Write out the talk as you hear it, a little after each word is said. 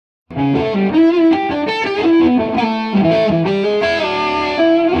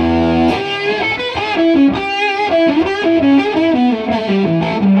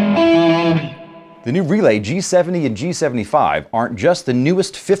The new Relay G70 and G75 aren't just the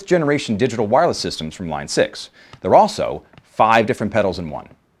newest 5th generation digital wireless systems from Line 6. They're also 5 different pedals in one.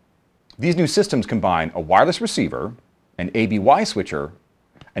 These new systems combine a wireless receiver, an ABY switcher,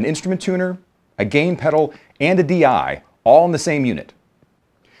 an instrument tuner, a gain pedal, and a DI, all in the same unit.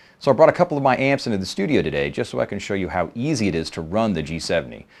 So I brought a couple of my amps into the studio today just so I can show you how easy it is to run the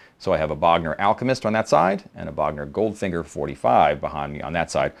G70. So I have a Bogner Alchemist on that side and a Bogner Goldfinger 45 behind me on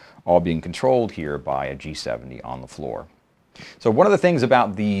that side, all being controlled here by a G70 on the floor. So one of the things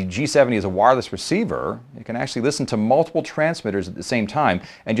about the G70 as a wireless receiver, you can actually listen to multiple transmitters at the same time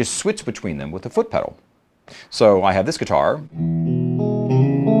and just switch between them with the foot pedal. So I have this guitar.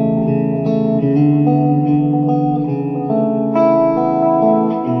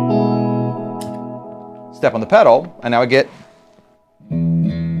 Step on the pedal, and now I get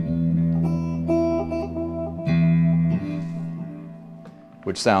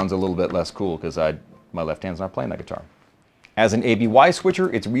which sounds a little bit less cool because my left hand's not playing that guitar. As an ABY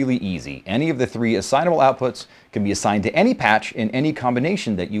switcher, it's really easy. Any of the 3 assignable outputs can be assigned to any patch in any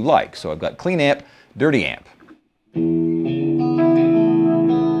combination that you like. So I've got clean amp, dirty amp.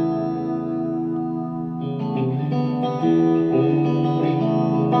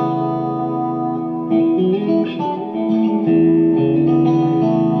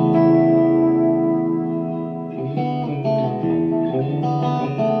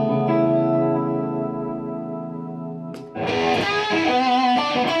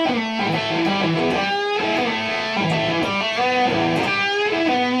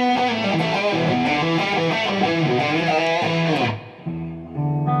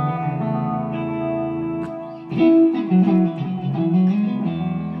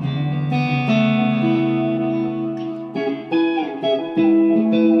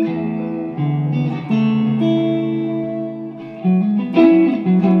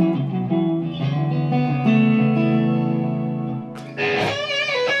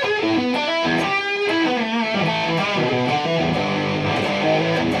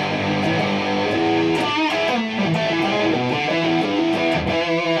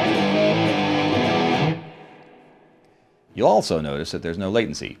 You'll also notice that there's no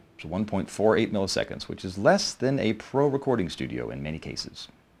latency. It's 1.48 milliseconds, which is less than a pro recording studio in many cases.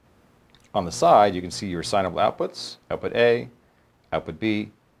 On the side, you can see your assignable outputs, output A, output B,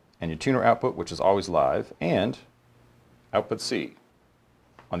 and your tuner output, which is always live, and output C.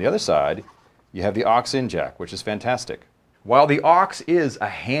 On the other side, you have the aux-in jack, which is fantastic. While the aux is a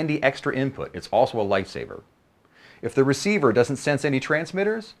handy extra input, it's also a lifesaver. If the receiver doesn't sense any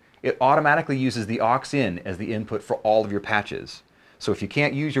transmitters, it automatically uses the aux-in as the input for all of your patches. So if you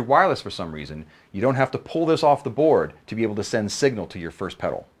can't use your wireless for some reason, you don't have to pull this off the board to be able to send signal to your first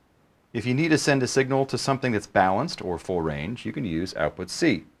pedal. If you need to send a signal to something that's balanced or full range, you can use output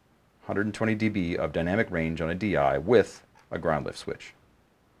C, 120 dB of dynamic range on a DI with a ground lift switch.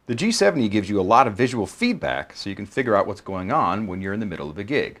 The G70 gives you a lot of visual feedback so you can figure out what's going on when you're in the middle of a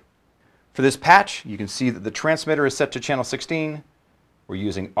gig. For this patch, you can see that the transmitter is set to channel 16. We're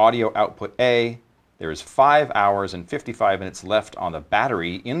using audio output A. There is 5 hours and 55 minutes left on the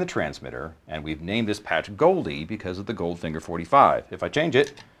battery in the transmitter, and we've named this patch Goldie because of the Goldfinger 45. If I change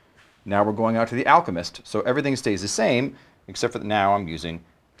it, now we're going out to the Alchemist, so everything stays the same, except for that now I'm using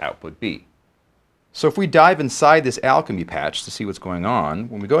output B. So if we dive inside this Alchemy patch to see what's going on,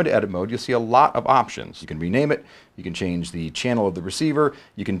 when we go into edit mode, you'll see a lot of options. You can rename it, you can change the channel of the receiver,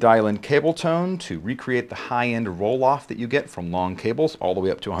 you can dial in cable tone to recreate the high-end roll-off that you get from long cables all the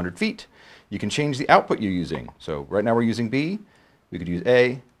way up to 100 feet. You can change the output you're using. So right now we're using B, we could use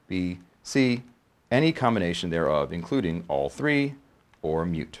A, B, C, any combination thereof, including all 3, or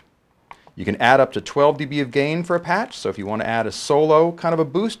mute. You can add up to 12 dB of gain for a patch, so if you want to add a solo kind of a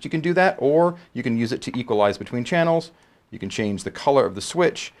boost, you can do that, or you can use it to equalize between channels. You can change the color of the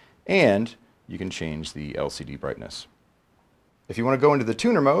switch, and you can change the LCD brightness. If you want to go into the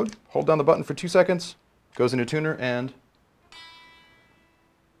tuner mode, hold down the button for 2 seconds, goes into tuner, and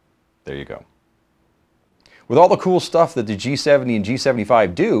there you go. With all the cool stuff that the G70 and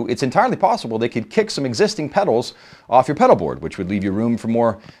G75 do, it's entirely possible they could kick some existing pedals off your pedal board, which would leave you room for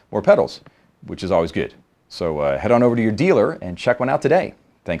more pedals, which is always good. So head on over to your dealer and check one out today.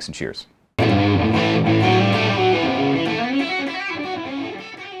 Thanks and cheers.